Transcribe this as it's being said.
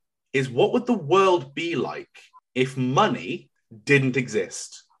is what would the world be like if money didn't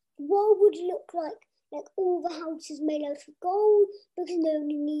exist? The world would look like all the houses made out of gold because no one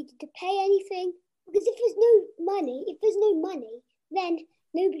needed to pay anything. Because if there's no money, then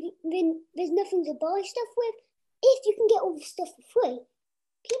there's nothing to buy stuff with. If you can get all the stuff for free,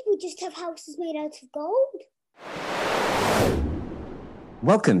 people just have houses made out of gold.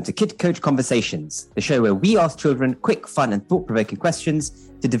 Welcome to Kid Coach Conversations, the show where we ask children quick, fun, and thought-provoking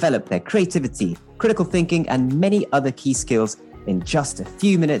questions to develop their creativity, critical thinking, and many other key skills in just a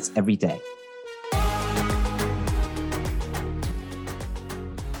few minutes every day.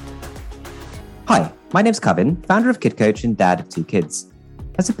 Hi, my name's Kevin, founder of Kid Coach and dad of 2 kids.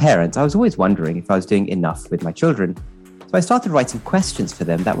 As a parent, I was always wondering if I was doing enough with my children. So I started writing questions for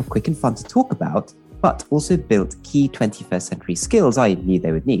them that were quick and fun to talk about, but also built key 21st century skills I knew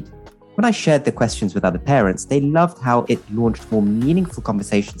they would need. When I shared the questions with other parents, they loved how it launched more meaningful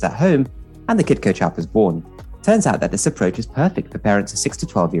conversations at home, and the Kid Coach app was born. Turns out that this approach is perfect for parents of 6 to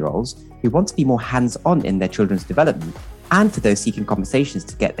 12-year-olds who want to be more hands-on in their children's development, and for those seeking conversations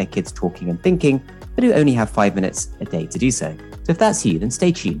to get their kids talking and thinking, but who only have 5 minutes a day to do so. So if that's you, then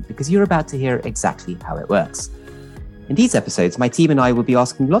stay tuned, because you're about to hear exactly how it works. In these episodes, my team and I will be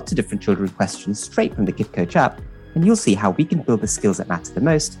asking lots of different children's questions straight from the Kid Coach app, and you'll see how we can build the skills that matter the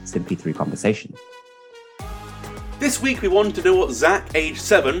most simply through conversation. This week we wanted to know what Zach, age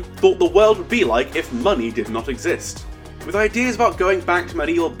 7, thought the world would be like if money did not exist. With ideas about going back to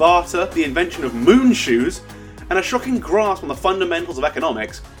medieval barter, the invention of moon shoes, and a shocking grasp on the fundamentals of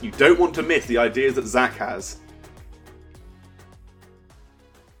economics, you don't want to miss the ideas that Zach has.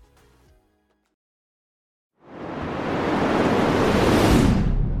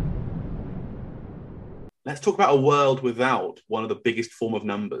 Let's talk about a world without one of the biggest form of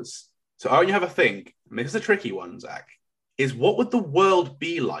numbers. So I want you to have a think, and this is a tricky one, Zach, is what would the world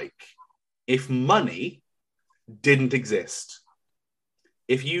be like if money didn't exist?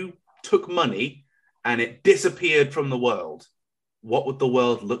 If you took money and it disappeared from the world, what would the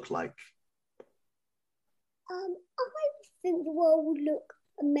world look like? I think the world would look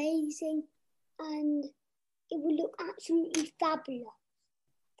amazing and it would look absolutely fabulous.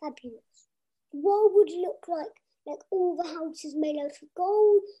 The world would look like all the houses made out of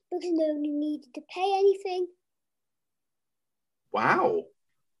gold because no one needed to pay anything. Wow.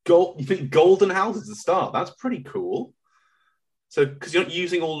 Gold, you think golden houses to start? That's pretty cool. So, because you're not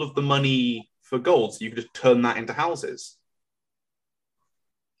using all of the money for gold, so you could just turn that into houses.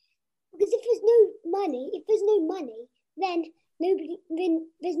 Because if there's no money, then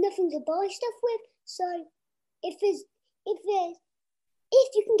there's nothing to buy stuff with. So if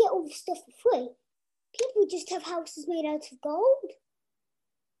you can get all the stuff for free, people just have houses made out of gold.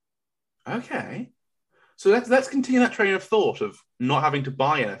 Okay. So let's continue that train of thought of not having to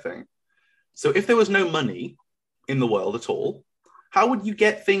buy anything. So if there was no money in the world at all, how would you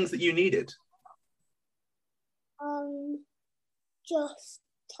get things that you needed? Just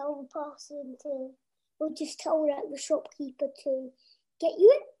tell the person or just tell the shopkeeper to get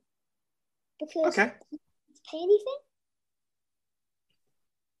you it. Because you don't pay anything.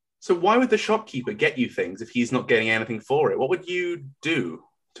 So why would the shopkeeper get you things if he's not getting anything for it? What would you do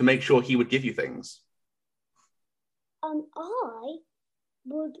to make sure he would give you things? I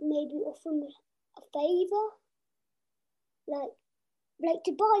would maybe offer him a favour, like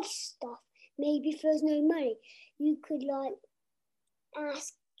to buy stuff. Maybe if there's no money, you could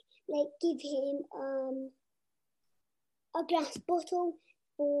give him a glass bottle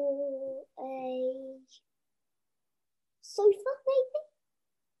or a sofa, maybe.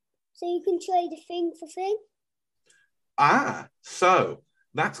 So you can trade a thing for thing. So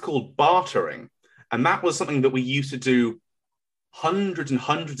that's called bartering. And that was something that we used to do hundreds and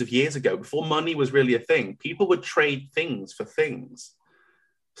hundreds of years ago, before money was really a thing. People would trade things for things.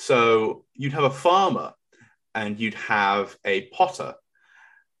 So you'd have a farmer and you'd have a potter.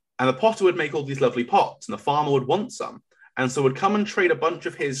 And the potter would make all these lovely pots, and the farmer would want some. And so would come and trade a bunch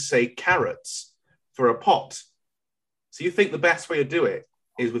of his, say, carrots for a pot. So you think the best way to do it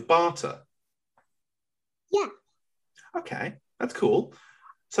is with barter? Yeah. Okay, that's cool.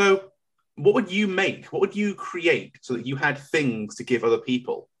 So what would you make? What would you create so that you had things to give other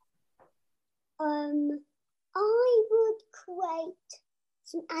people? I would create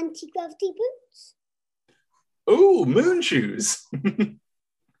some anti-gravity boots. Oh, moon shoes. Anti-gravity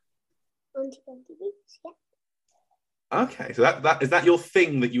boots, yeah. Okay, so that is that your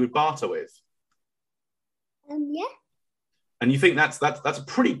thing that you would barter with? Yeah. And you think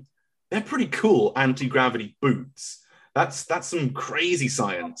they're pretty cool anti-gravity boots. That's some crazy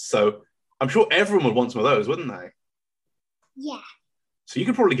science. So I'm sure everyone would want some of those, wouldn't they? Yeah. So you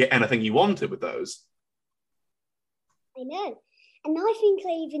could probably get anything you wanted with those. I know. And I think I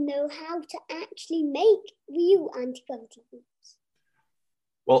even know how to actually make real anti-gravity boots.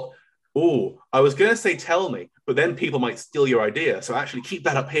 Well, I was going to say tell me, but then people might steal your idea. So actually keep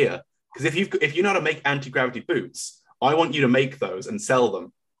that up here. Because if you know how to make anti-gravity boots, I want you to make those and sell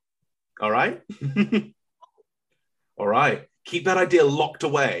them. All right? All right. Keep that idea locked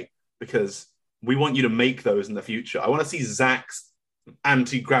away because we want you to make those in the future. I want to see Zach's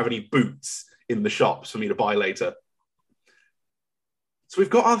anti-gravity boots in the shops for me to buy later. So we've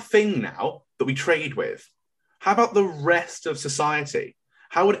got our thing now that we trade with. How about the rest of society?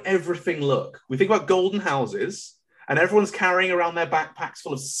 How would everything look? We think about golden houses and everyone's carrying around their backpacks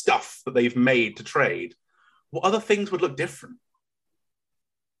full of stuff that they've made to trade. What other things would look different?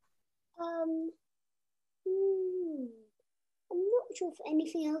 I'm not sure if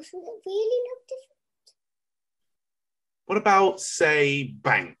anything else would really look different. What about, say,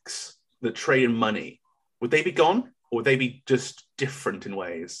 banks that trade in money? Would they be gone? Or would they be just different in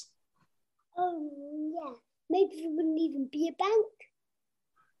ways? Yeah. Maybe there wouldn't even be a bank.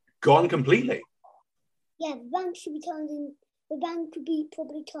 Gone completely? Yeah, the bank could be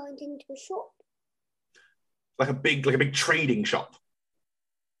probably turned into a shop. Like a big trading shop.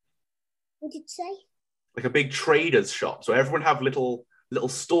 What did you say? Like a big trader's shop. So everyone have little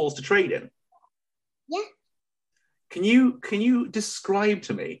stores to trade in. Yeah. Can you describe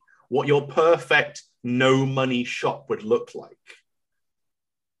to me what your perfect no money shop would look like?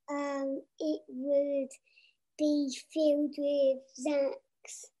 It would be filled with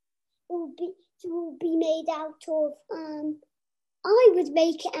Zach's. It would be made out of I would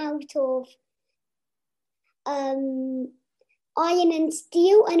make it out of iron and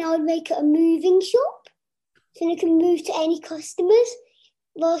steel, and I would make it a moving shop so I can move to any customers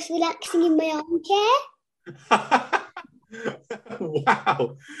whilst relaxing in my armchair.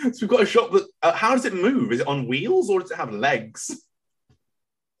 Wow. So we've got a shop that, how does it move? Is it on wheels or does it have legs?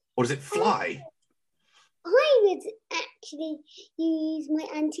 Or does it fly? I would actually use my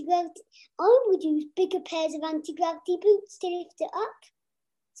anti-gravity. I would use bigger pairs of anti-gravity boots to lift it up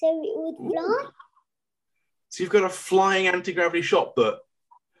so it would fly. Ooh. So you've got a flying anti-gravity shop that...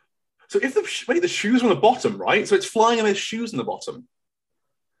 So if the shoes are on the bottom, right? So it's flying and there's shoes on the bottom.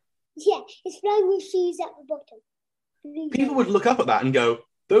 Yeah, it's flying with shoes at the bottom. People would look up at that and go,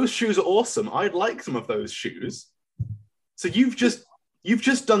 those shoes are awesome. I'd like some of those shoes. So you've just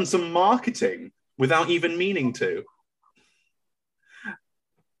done some marketing without even meaning to.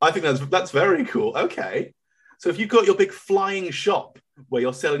 I think that's very cool. Okay. So if you've got your big flying shop where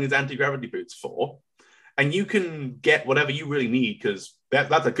you're selling these anti-gravity boots for, and you can get whatever you really need because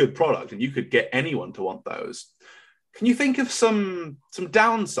that's a good product and you could get anyone to want those. Can you think of some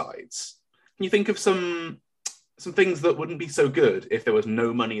downsides? Can you think of some things that wouldn't be so good if there was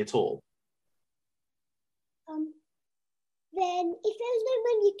no money at all? Then if there was no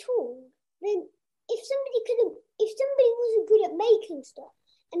money at all, then if somebody wasn't good at making stuff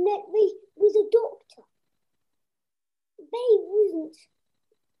and that they was a doctor, they wouldn't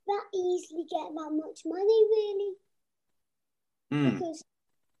that easily get that much money, really. Because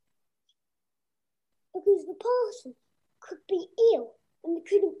the person could be ill and they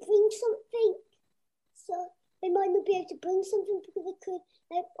couldn't bring something. So they might not be able to bring something because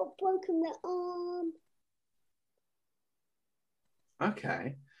they've broken their arm.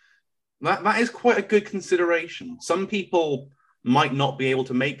 Okay. That is quite a good consideration. Some people might not be able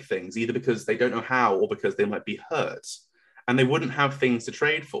to make things either because they don't know how or because they might be hurt and they wouldn't have things to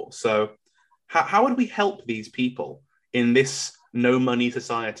trade for. So how would we help these people in this no money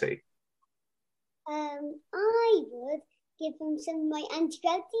society? I would give them some of my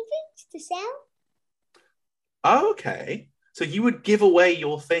anti-gravity boots to sell. Okay. So you would give away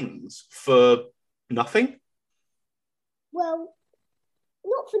your things for nothing? Well,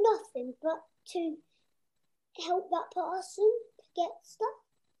 not for nothing, but to help that person get stuff.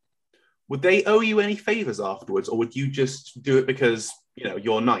 Would they owe you any favors afterwards, or would you just do it because,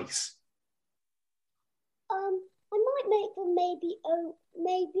 you're nice? I might make them maybe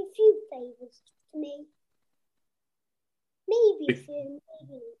a few favors to me. Maybe a few,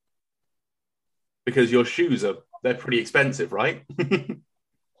 maybe. Because your shoes they're pretty expensive, right?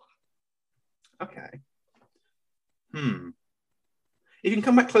 Okay. You can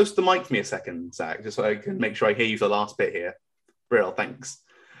come back close to the mic for me a second, Zach, just so I can make sure I hear you for the last bit here. Brill, thanks.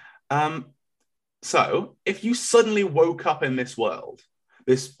 So, if you suddenly woke up in this world,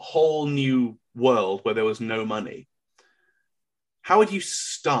 this whole new world where there was no money, how would you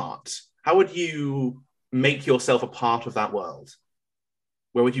start? How would you make yourself a part of that world?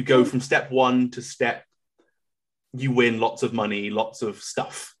 Where would you go from step 1 to step you win lots of money, lots of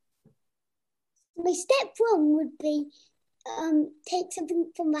stuff? My step one would be take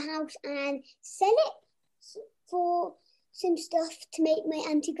something from the house and sell it for some stuff to make my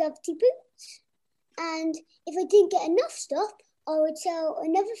anti-gravity boots. And if I didn't get enough stuff, I would sell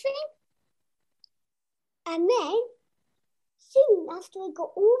another thing. And then, soon after I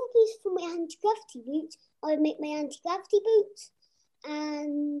got all of these for my anti-gravity boots, I would make my anti-gravity boots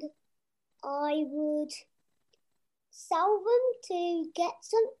and I would sell them to get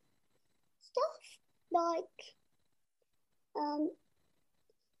some stuff, like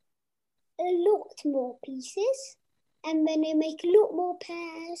a lot more pieces, and then I make a lot more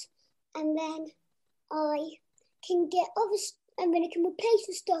pairs, and then I can get and then I can replace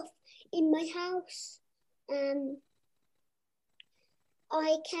the stuff in my house. I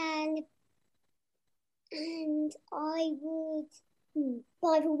would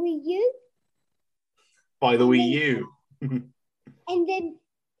buy the Wii U. Buy the Wii U. And then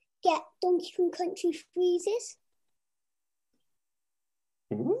get Donkey Kong Country freezes.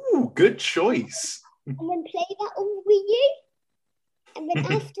 Ooh, good choice. And then play that on the Wii U. And then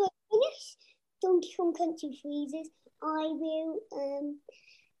after I finish Donkey Kong Country freezes, I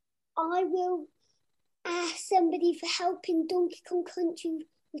will ask somebody for help in Donkey Kong Country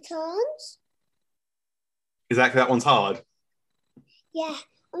Returns. Exactly, that one's hard. Yeah,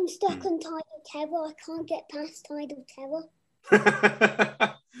 I'm stuck on Tide of Terror. I can't get past Tide of Terror.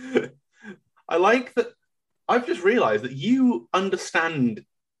 I like that. I've just realised that you understand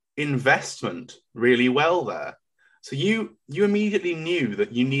investment really well there. So you immediately knew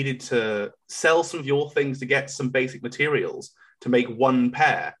that you needed to sell some of your things to get some basic materials to make one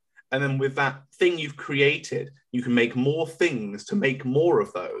pair. And then with that thing you've created, you can make more things to make more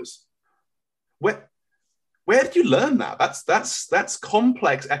of those. Where did you learn that? That's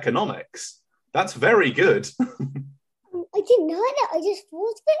complex economics. That's very good. I didn't know that. I just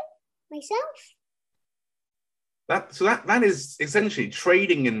thought of it myself. That is essentially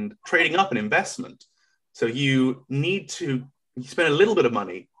trading up an investment. So you need to spend a little bit of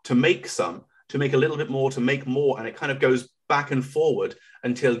money to make some, to make a little bit more, to make more, and it kind of goes back and forward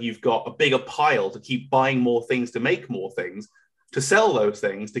until you've got a bigger pile to keep buying more things, to make more things, to sell those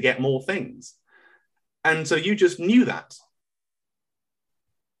things, to get more things. And so you just knew that.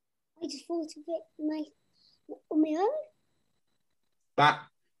 I just thought of it on my own.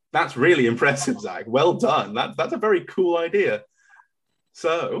 That's really impressive, Zach. Well done. That's a very cool idea.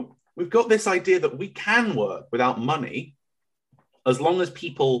 So we've got this idea that we can work without money as long as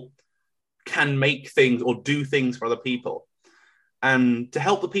people can make things or do things for other people. And to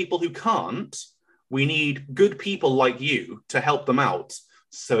help the people who can't, we need good people like you to help them out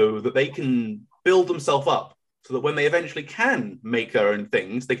so that they can build themselves up, so that when they eventually can make their own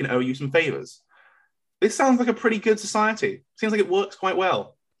things, they can owe you some favors. This sounds like a pretty good society. Seems like it works quite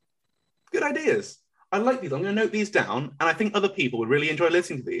well. Good ideas. I like these. I'm going to note these down, and I think other people would really enjoy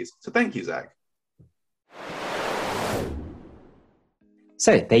listening to these. So thank you, Zach.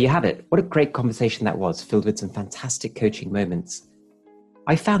 So there you have it. What a great conversation that was, filled with some fantastic coaching moments.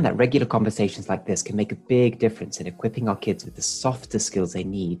 I found that regular conversations like this can make a big difference in equipping our kids with the softer skills they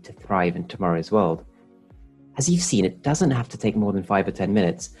need to thrive in tomorrow's world. As you've seen, it doesn't have to take more than 5 or 10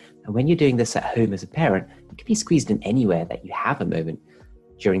 minutes. And when you're doing this at home as a parent, it can be squeezed in anywhere that you have a moment.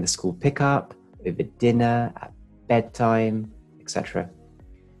 During the school pickup, over dinner, at bedtime, etc.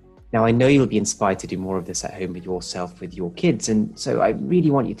 Now, I know you'll be inspired to do more of this at home with yourself, with your kids. And so I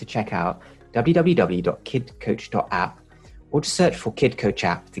really want you to check out www.kidcoach.app or just search for Kid Coach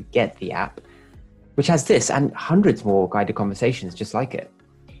app to get the app, which has this and hundreds more guided conversations just like it.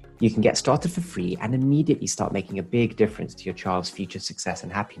 You can get started for free and immediately start making a big difference to your child's future success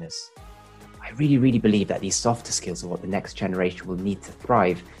and happiness. I really, really believe that these softer skills are what the next generation will need to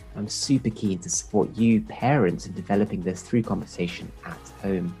thrive. I'm super keen to support you parents in developing this through conversation at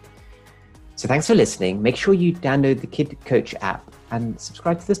home. So thanks for listening. Make sure you download the Kid Coach app and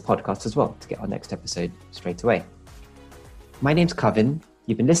subscribe to this podcast as well to get our next episode straight away. My name's Coven.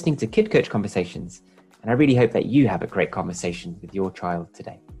 You've been listening to Kid Coach Conversations, and I really hope that you have a great conversation with your child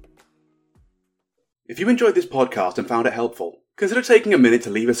today. If you enjoyed this podcast and found it helpful, consider taking a minute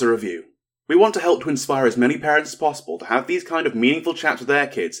to leave us a review. We want to help to inspire as many parents as possible to have these kind of meaningful chats with their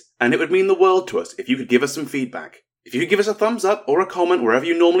kids, and it would mean the world to us if you could give us some feedback. If you could give us a thumbs up or a comment wherever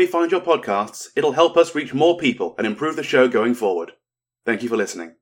you normally find your podcasts, it'll help us reach more people and improve the show going forward. Thank you for listening.